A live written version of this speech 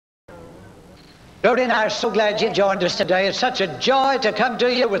Brody and I are so glad you joined us today. It's such a joy to come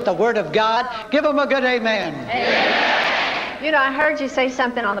to you with the Word of God. Give them a good amen. Amen. You know, I heard you say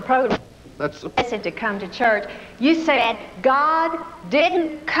something on the program. That's the message to come to church. You said God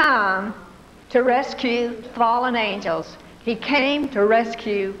didn't come to rescue fallen angels. He came to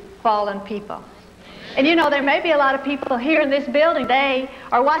rescue fallen people. And you know, there may be a lot of people here in this building today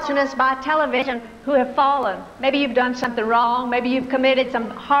or watching us by television who have fallen. Maybe you've done something wrong. Maybe you've committed some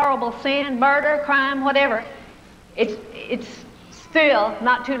horrible sin, murder, crime, whatever. It's still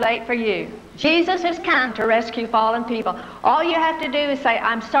not too late for you. Jesus has come to rescue fallen people. All you have to do is say,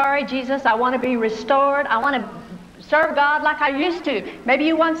 I'm sorry, Jesus, I want to be restored. I want to serve God like I used to. Maybe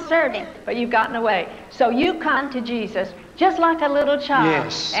you once served Him, but you've gotten away. So you come to Jesus just like a little child,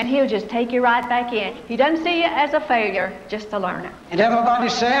 yes, and He'll just take you right back in. He doesn't see you as a failure, just a learner. And everybody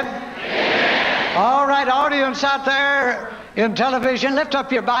said? Amen. All right, audience out there in television, lift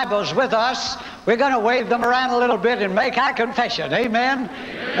up your Bibles with us. We're going to wave them around a little bit and make our confession. Amen.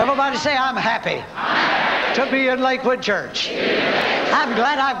 Everybody say, I'm happy to be in Lakewood Church. I'm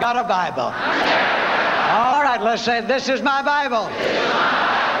glad I've got a Bible. All right, let's say, this is my Bible.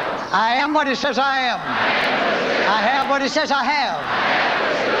 I am what it says I am. I have what it says I have.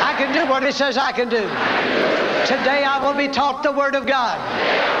 I can do what it says I can do. Today I will be taught the Word of God.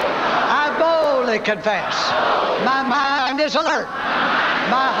 I boldly confess. My mind is alert.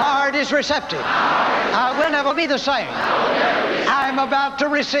 My heart is receptive. I will never be the same. I'm about to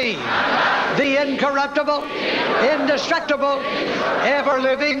receive the incorruptible, indestructible,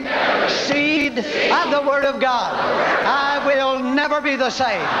 ever-living seed of the Word of God. I will never be the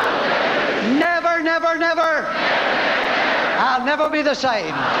same. Never, never, never. I'll never be the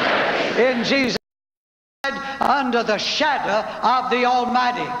same. In Jesus' name, under the shadow of the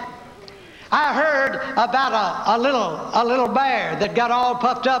Almighty. I heard about a little bear that got all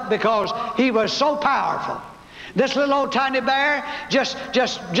puffed up because he was so powerful. This little old tiny bear, just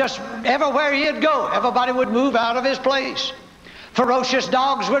everywhere he'd go, everybody would move out of his place. Ferocious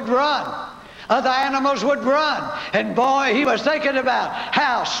dogs would run. Other animals would run. And boy, he was thinking about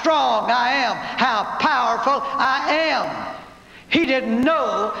how strong I am, how powerful I am. He didn't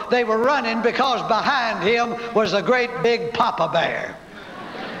know they were running because behind him was a great big Papa Bear.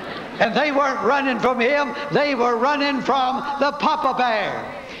 And they weren't running from him, they were running from the Papa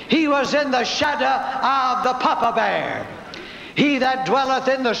Bear. He was in the shadow of the Papa Bear. He that dwelleth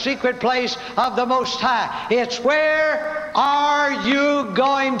in the secret place of the Most High. It's where are you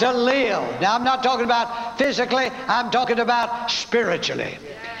going to live? Now, I'm not talking about physically, I'm talking about spiritually.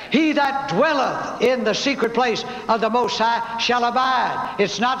 He that dwelleth in the secret place of the Most High shall abide.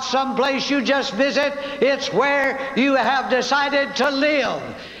 It's not some place you just visit. It's where you have decided to live,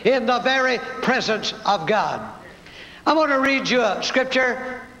 in the very presence of God. I want to read you a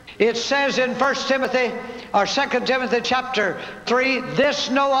scripture. It says in 1 Timothy or 2 Timothy chapter 3, this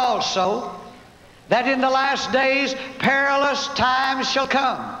know also, that in the last days perilous times shall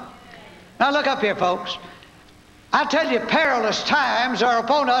come. Now look up here, folks. I tell you, perilous times are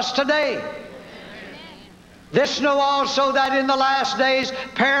upon us today. This know also, that in the last days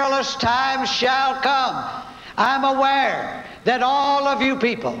perilous times shall come. I'm aware that all of you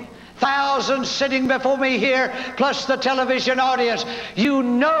people, thousands sitting before me here, plus the television audience, you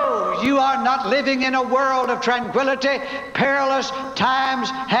know you are not living in a world of tranquility. Perilous times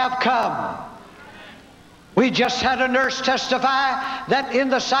have come. We just had a nurse testify that in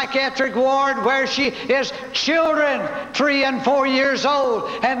the psychiatric ward where she is, children 3 and 4 years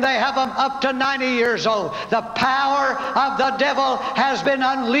old, and they have them up to 90 years old. The power of the devil has been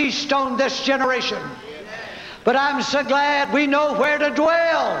unleashed on this generation. But I'm so glad we know where to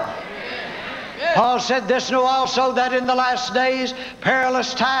dwell. Paul said, this know also, that in the last days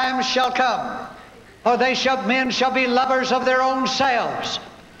perilous times shall come. For men shall be lovers of their own selves,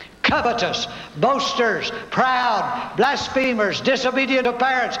 covetous, boasters, proud, blasphemers, disobedient to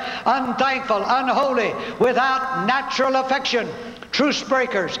parents, unthankful, unholy, without natural affection, truce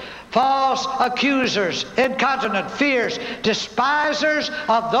breakers, false accusers, incontinent, fierce, despisers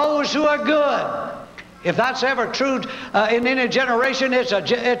of those who are good. If that's ever true in any generation,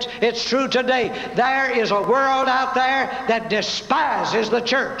 it's true today. There is a world out there that despises the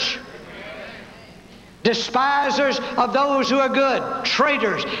church. Despisers of those who are good,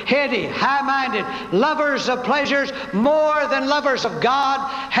 traitors, heady, high-minded, lovers of pleasures more than lovers of God,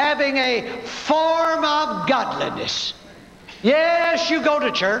 having a form of godliness. Yes, you go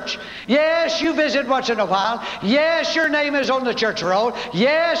to church. Yes, you visit once in a while. Yes, your name is on the church roll.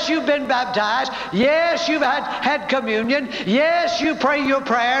 Yes, you've been baptized. Yes, you've had communion. Yes, you pray your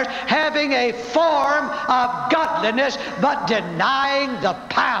prayers, having a form of godliness, but denying the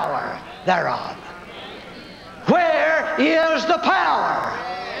power thereof. Where is the power?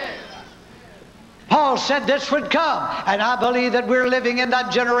 Paul said this would come, and I believe that we're living in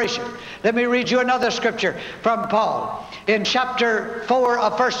that generation. Let me read you another scripture from Paul in chapter 4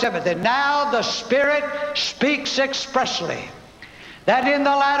 of 1 Timothy. Now the Spirit speaks expressly that in the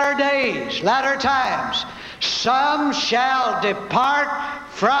latter days, latter times, some shall depart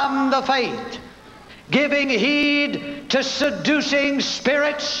from the faith, giving heed to seducing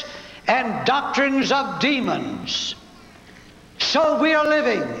spirits and doctrines of demons. So we are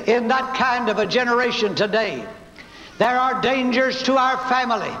living in that kind of a generation today. There are dangers to our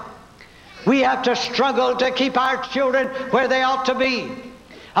family. We have to struggle to keep our children where they ought to be.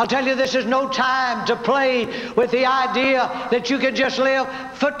 I'll tell you, this is no time to play with the idea that you can just live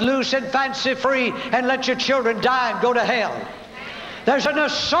footloose and fancy-free and let your children die and go to hell. There's an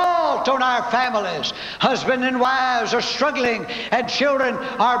assault on our families. Husband and wives are struggling, and children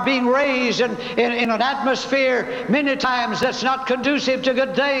are being raised in an atmosphere many times that's not conducive to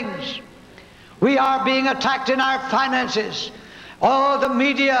good things. We are being attacked in our finances. Oh, the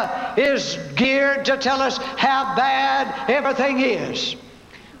media is geared to tell us how bad everything is.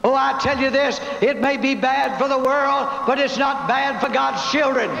 Oh, I tell you this, it may be bad for the world, but it's not bad for God's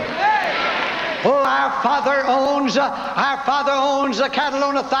children. Oh, our Father owns the cattle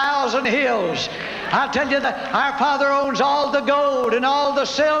on 1,000 hills. I tell you that our Father owns all the gold and all the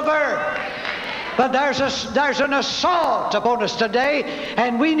silver. But there's an assault upon us today,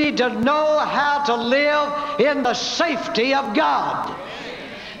 and we need to know how to live in the safety of God.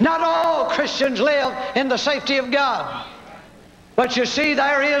 Not all Christians live in the safety of God. But you see,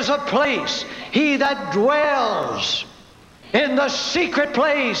 there is a place. He that dwells in the secret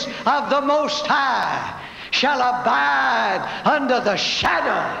place of the Most High shall abide under the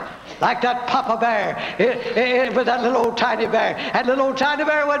shadow. Like that Papa Bear with that little old tiny bear. That little old tiny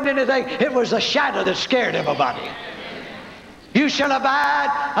bear wasn't anything. It was the shadow that scared everybody. You shall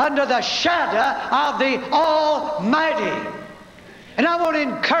abide under the shadow of the Almighty. And I want to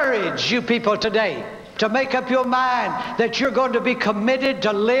encourage you people today to make up your mind that you're going to be committed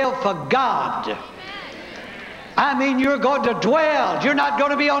to live for God. I mean, you're going to dwell. You're not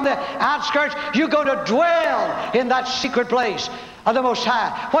going to be on the outskirts. You're going to dwell in that secret place of the Most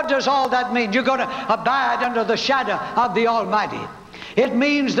High. What does all that mean? You're going to abide under the shadow of the Almighty. It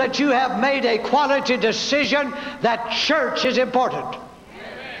means that you have made a quality decision that church is important.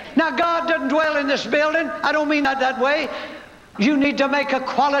 Now, God doesn't dwell in this building. I don't mean that way. You need to make a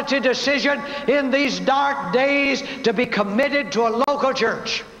quality decision in these dark days to be committed to a local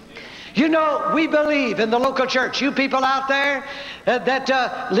church. You know, we believe in the local church. You people out there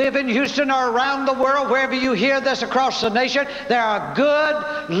that live in Houston or around the world, wherever you hear this across the nation, there are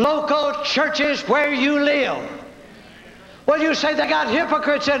good local churches where you live. Well, you say they got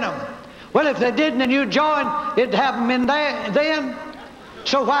hypocrites in them. Well, if they didn't and you joined, it'd have them in there then.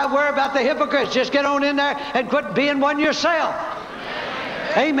 So why worry about the hypocrites? Just get on in there and quit being one yourself.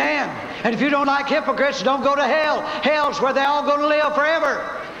 Amen. And if you don't like hypocrites, don't go to hell. Hell's where they're all going to live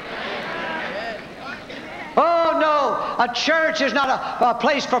forever. Oh no, a church is not a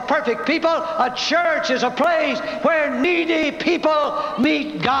place for perfect people. A church is a place where needy people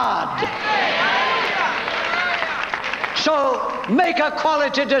meet God. So make a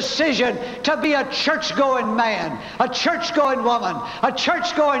quality decision to be a church-going man, a church-going woman, a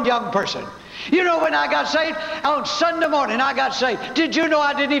church-going young person. You know, when I got saved, on Sunday morning I got saved. Did you know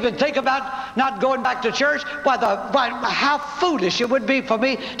I didn't even think about not going back to church? How foolish it would be for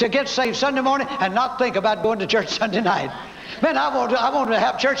me to get saved Sunday morning and not think about going to church Sunday night. Man, I want to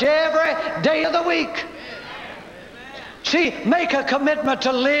have church every day of the week. See, make a commitment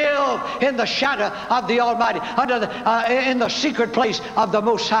to live in the shadow of the Almighty, in the secret place of the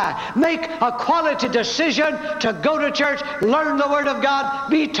Most High. Make a quality decision to go to church, learn the Word of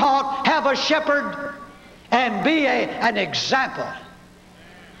God, be taught, have a shepherd, and be an example.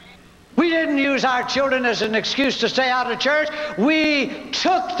 We didn't use our children as an excuse to stay out of church. We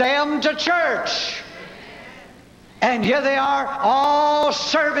took them to church. And here they are, all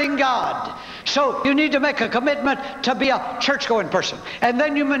serving God. So you need to make a commitment to be a church-going person. And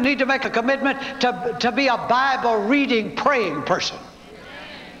then you need to make a commitment to be a Bible-reading, praying person.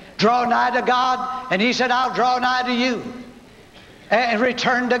 Draw nigh to God, and He said, I'll draw nigh to you. And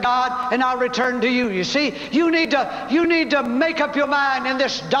return to God, and I'll return to you. You see, you need to make up your mind in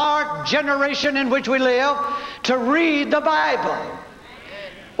this dark generation in which we live to read the Bible.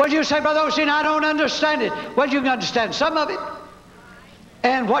 Well, you say, Brother Osteen, I don't understand it. Well, you can understand some of it.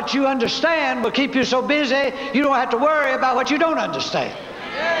 And what you understand will keep you so busy, you don't have to worry about what you don't understand.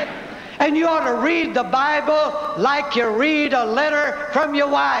 And you ought to read the Bible like you read a letter from your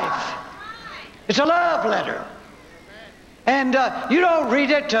wife. It's a love letter. And you don't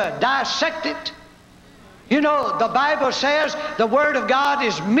read it to dissect it. You know, the Bible says the Word of God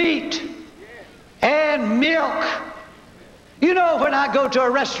is meat and milk. You know, when I go to a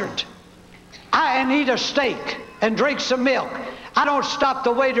restaurant and eat a steak and drink some milk, I don't stop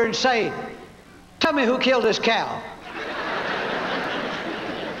the waiter and say, "Tell me who killed this cow.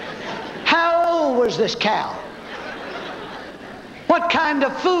 How old was this cow? What kind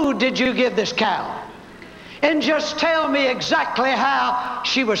of food did you give this cow? And just tell me exactly how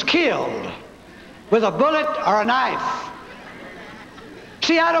she was killed, with a bullet or a knife."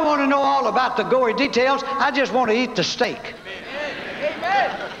 See, I don't want to know all about the gory details. I just want to eat the steak. Amen.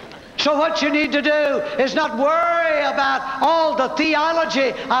 So what you need to do is not worry about all the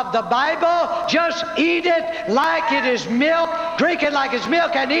theology of the Bible. Just eat it like it is milk, drink it like it's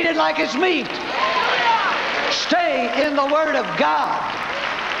milk, and eat it like it's meat. Stay in the Word of God.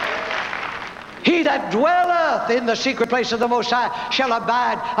 He that dwelleth in the secret place of the Most High shall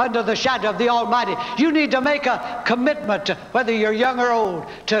abide under the shadow of the Almighty. You need to make a commitment, whether you're young or old,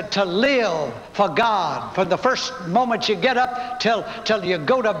 to live for God. From the first moment you get up till you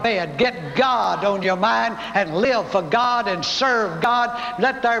go to bed, get God on your mind and live for God and serve God.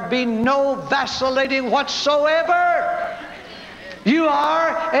 Let there be no vacillating whatsoever. You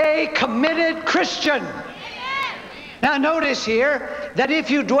are a committed Christian. Now notice here that if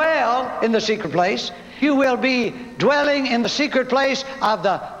you dwell in the secret place, you will be dwelling in the secret place of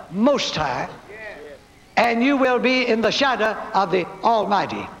the Most High, and you will be in the shadow of the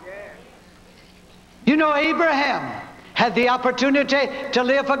Almighty. You know, Abraham had the opportunity to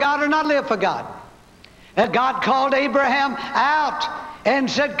live for God or not live for God. And God called Abraham out and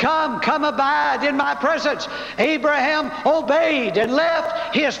said, come abide in my presence. Abraham obeyed and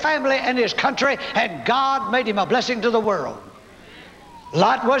left his family and his country, and God made him a blessing to the world.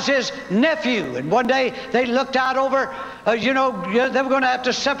 Lot was his nephew, and one day they looked out over, they were going to have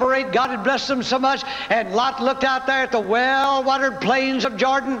to separate. God had blessed them so much, and Lot looked out there at the well-watered plains of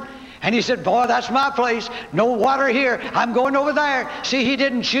Jordan, and he said, "Boy, that's my place. No water here. I'm going over there." See, he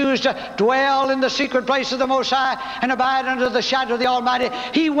didn't choose to dwell in the secret place of the Most High and abide under the shadow of the Almighty.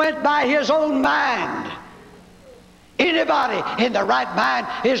 He went by his own mind. Anybody in the right mind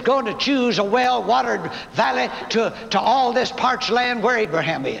is going to choose a well-watered valley to all this parched land where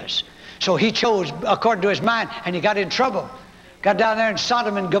Abraham is. So he chose according to his mind, and he got in trouble. Got down there in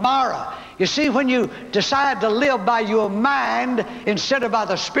Sodom and Gomorrah. You see, when you decide to live by your mind instead of by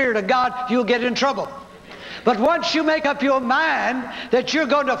the Spirit of God, you'll get in trouble. But once you make up your mind that you're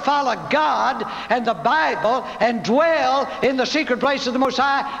going to follow God and the Bible and dwell in the secret place of the Most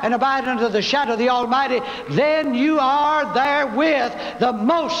High and abide under the shadow of the Almighty, then you are there with the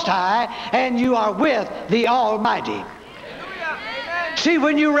Most High and you are with the Almighty. See,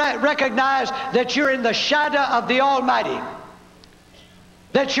 when you recognize that you're in the shadow of the Almighty,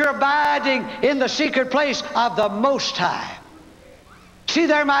 that you're abiding in the secret place of the Most High. See,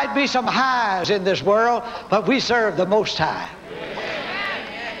 there might be some highs in this world, but we serve the Most High.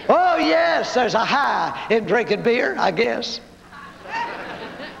 Oh, yes, there's a high in drinking beer, I guess.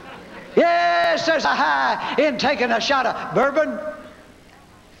 Yes, there's a high in taking a shot of bourbon.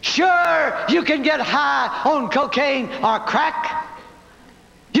 Sure, you can get high on cocaine or crack.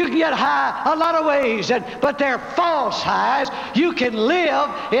 You can get high a lot of ways, but they're false highs. You can live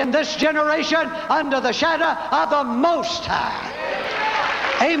in this generation under the shadow of the Most High.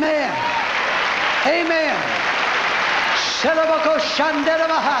 Amen. Amen.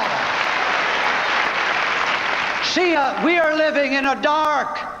 See, we are living in a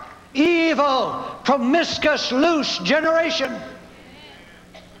dark, evil, promiscuous, loose generation.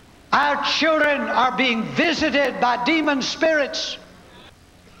 Our children are being visited by demon spirits,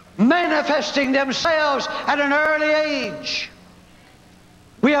 manifesting themselves at an early age.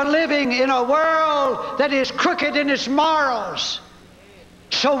 We are living in a world that is crooked in its morals.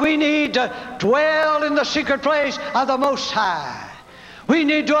 So we need to dwell in the secret place of the Most High. We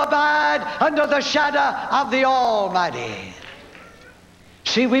need to abide under the shadow of the Almighty.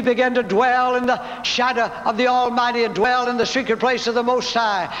 See, we began to dwell in the shadow of the Almighty and dwell in the secret place of the Most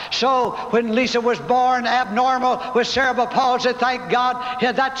High. So when Lisa was born abnormal with cerebral palsy, thank God,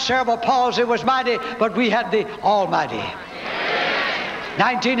 that cerebral palsy was mighty, but we had the Almighty.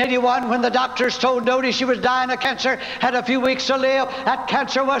 1981, when the doctors told Dodie she was dying of cancer, had a few weeks to live, that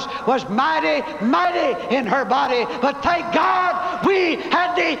cancer was mighty, mighty in her body. But thank God we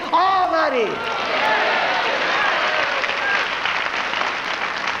had the Almighty.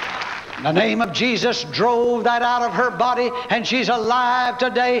 The name of Jesus drove that out of her body, and she's alive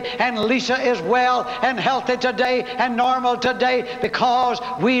today, and Lisa is well and healthy today and normal today because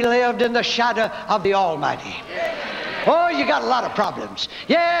we lived in the shadow of the Almighty. Oh, you got a lot of problems.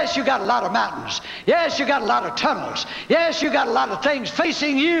 Yes, you got a lot of mountains. Yes, you got a lot of tunnels. Yes, you got a lot of things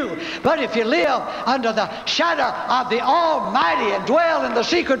facing you. But if you live under the shadow of the Almighty and dwell in the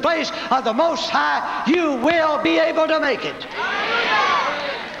secret place of the Most High, you will be able to make it.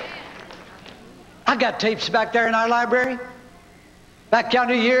 I got tapes back there in our library. Back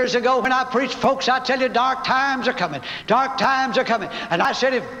yonder years ago when I preached, folks, I tell you, dark times are coming. Dark times are coming. And I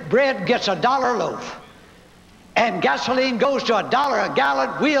said, if bread gets $1 a loaf and gasoline goes to $1 a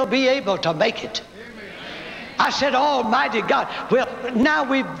gallon, we'll be able to make it. I said, Almighty God, well, now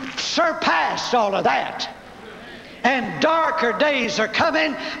we've surpassed all of that. And darker days are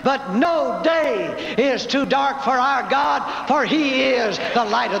coming, but no day is too dark for our God, for He is the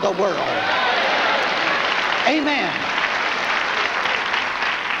light of the world. Amen.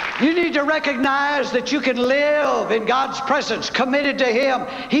 You need to recognize that you can live in God's presence, committed to Him.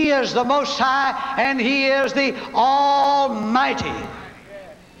 He is the Most High, and He is the Almighty.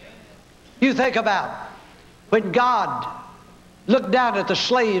 You think about when God looked down at the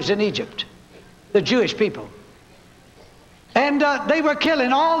slaves in Egypt, the Jewish people, and they were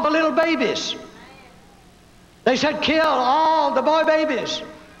killing all the little babies. They said, kill all the boy babies.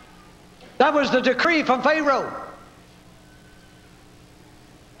 That was the decree from Pharaoh.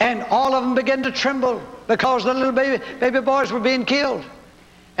 And all of them began to tremble because the little baby boys were being killed.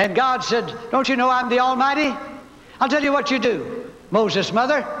 And God said, don't you know I'm the Almighty? I'll tell you what you do. Moses'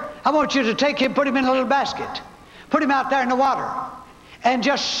 mother, I want you to take him, put him in a little basket. Put him out there in the water. And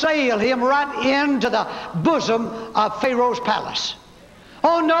just sail him right into the bosom of Pharaoh's palace.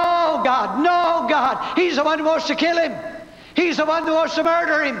 Oh, no, God, no, God. He's the one who wants to kill him. He's the one who wants to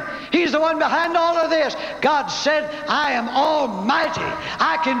murder him. He's the one behind all of this. God said, I am Almighty.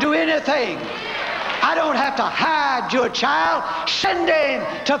 I can do anything. I don't have to hide your child. Send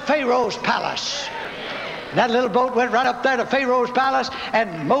him to Pharaoh's palace. That little boat went right up there to Pharaoh's palace,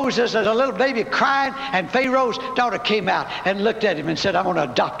 and Moses, as a little baby, crying, and Pharaoh's daughter came out and looked at him and said, I want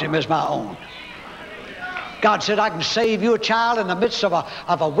to adopt him as my own. God said, I can save you a child in the midst of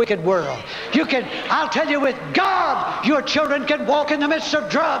a wicked world. You can, I'll tell you, with God, your children can walk in the midst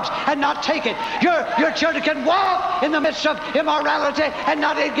of drugs and not take it. Your children can walk in the midst of immorality and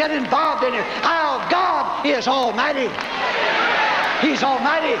not get involved in it. Our God is Almighty. He's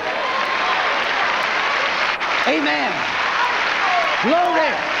Almighty. Amen.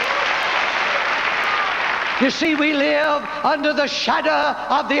 Glory. You see, we live under the shadow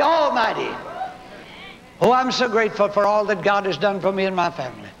of the Almighty. Oh, I'm so grateful for all that God has done for me and my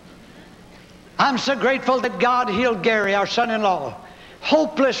family. I'm so grateful that God healed Gary, our son-in-law,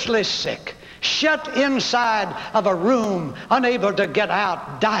 hopelessly sick, shut inside of a room, unable to get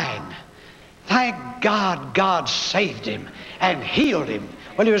out, dying. Thank God, God saved him and healed him.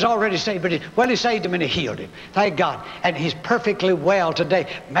 Well, he was already saved, but He saved him and He healed him. Thank God. And he's perfectly well today,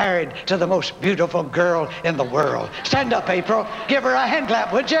 married to the most beautiful girl in the world. Stand up, April. Give her a hand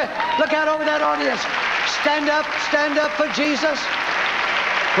clap, would you? Look out over that audience. Stand up for Jesus.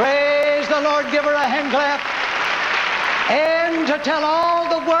 Praise the Lord. Give her a hand clap. And to tell all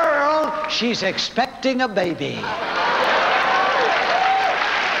the world she's expecting a baby.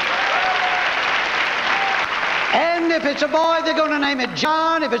 And if it's a boy, they're going to name it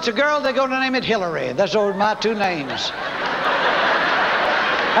John. If it's a girl, they're going to name it Hillary. Those are my two names.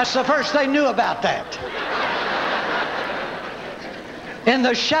 That's the first they knew about that. In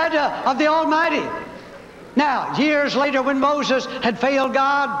the shadow of the Almighty. Now, years later, when Moses had failed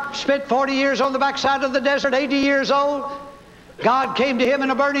God, spent 40 years on the backside of the desert, 80 years old, God came to him in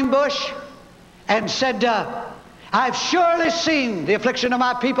a burning bush and said, I've surely seen the affliction of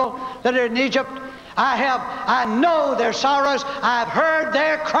my people that are in Egypt. I know their sorrows. I've heard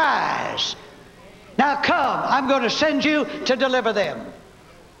their cries. Now come, I'm going to send you to deliver them.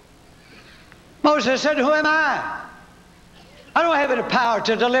 Moses said, who am I? I don't have any power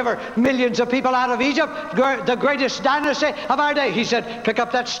to deliver millions of people out of Egypt, the greatest dynasty of our day. He said, pick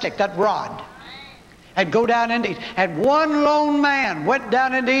up that stick, that rod, and go down into Egypt. And one lone man went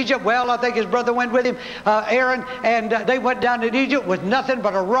down into Egypt. Well, I think his brother went with him, Aaron, and they went down into Egypt with nothing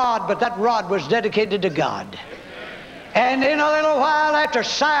but a rod, but that rod was dedicated to God. And in a little while, after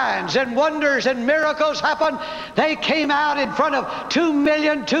signs and wonders and miracles happened, they came out in front of 2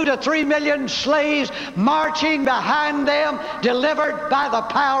 to 3 million slaves marching behind them, delivered by the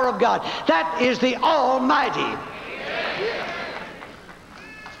power of God. That is the Almighty.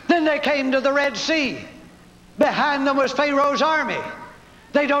 Then they came to the Red Sea. Behind them was Pharaoh's army.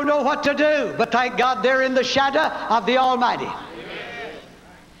 They don't know what to do, but thank God they're in the shadow of the Almighty.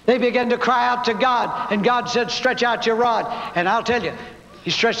 They began to cry out to God, and God said, stretch out your rod. And I'll tell you,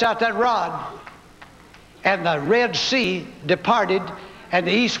 He stretched out that rod, and the Red Sea departed, and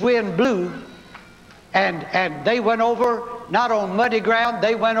the east wind blew, and they went over not on muddy ground,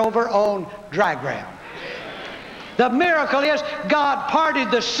 they went over on dry ground. The miracle is God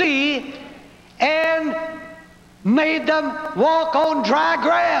parted the sea and made them walk on dry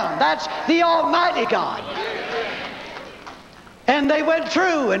ground. That's the Almighty God. And they went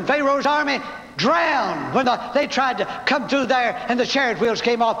through, and Pharaoh's army drowned when they tried to come through there, and the chariot wheels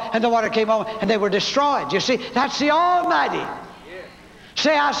came off and the water came on and they were destroyed. You see, that's the Almighty.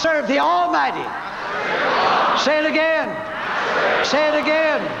 Say, I serve the Almighty. Say it again. Say it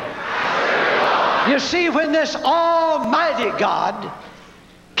again. You see, when this Almighty God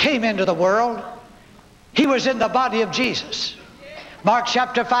came into the world, He was in the body of Jesus. Mark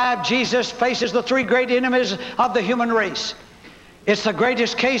chapter 5, Jesus faces the three great enemies of the human race. It's the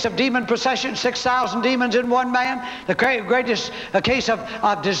greatest case of demon possession, 6,000 demons in one man. The greatest case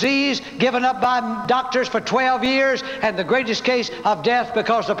of disease given up by doctors for 12 years. And the greatest case of death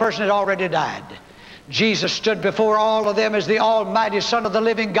because the person had already died. Jesus stood before all of them as the Almighty Son of the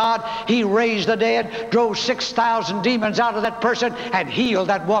living God. He raised the dead, drove 6,000 demons out of that person, and healed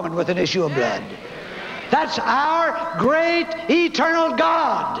that woman with an issue of blood. That's our great eternal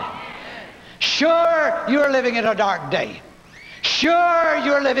God. Sure, you're living in a dark day. Sure,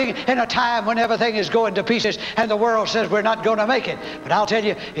 you're living in a time when everything is going to pieces and the world says we're not going to make it. But I'll tell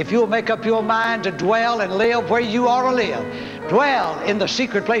you, if you'll make up your mind to dwell and live where you ought to live, dwell in the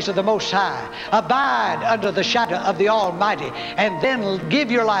secret place of the Most High, abide under the shadow of the Almighty, and then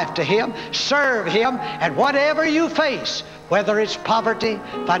give your life to Him, serve Him, and whatever you face, whether it's poverty,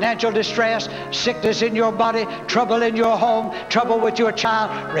 financial distress, sickness in your body, trouble in your home, trouble with your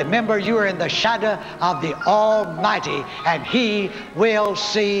child, remember you are in the shadow of the Almighty, and He will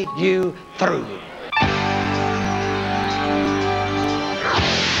see you through.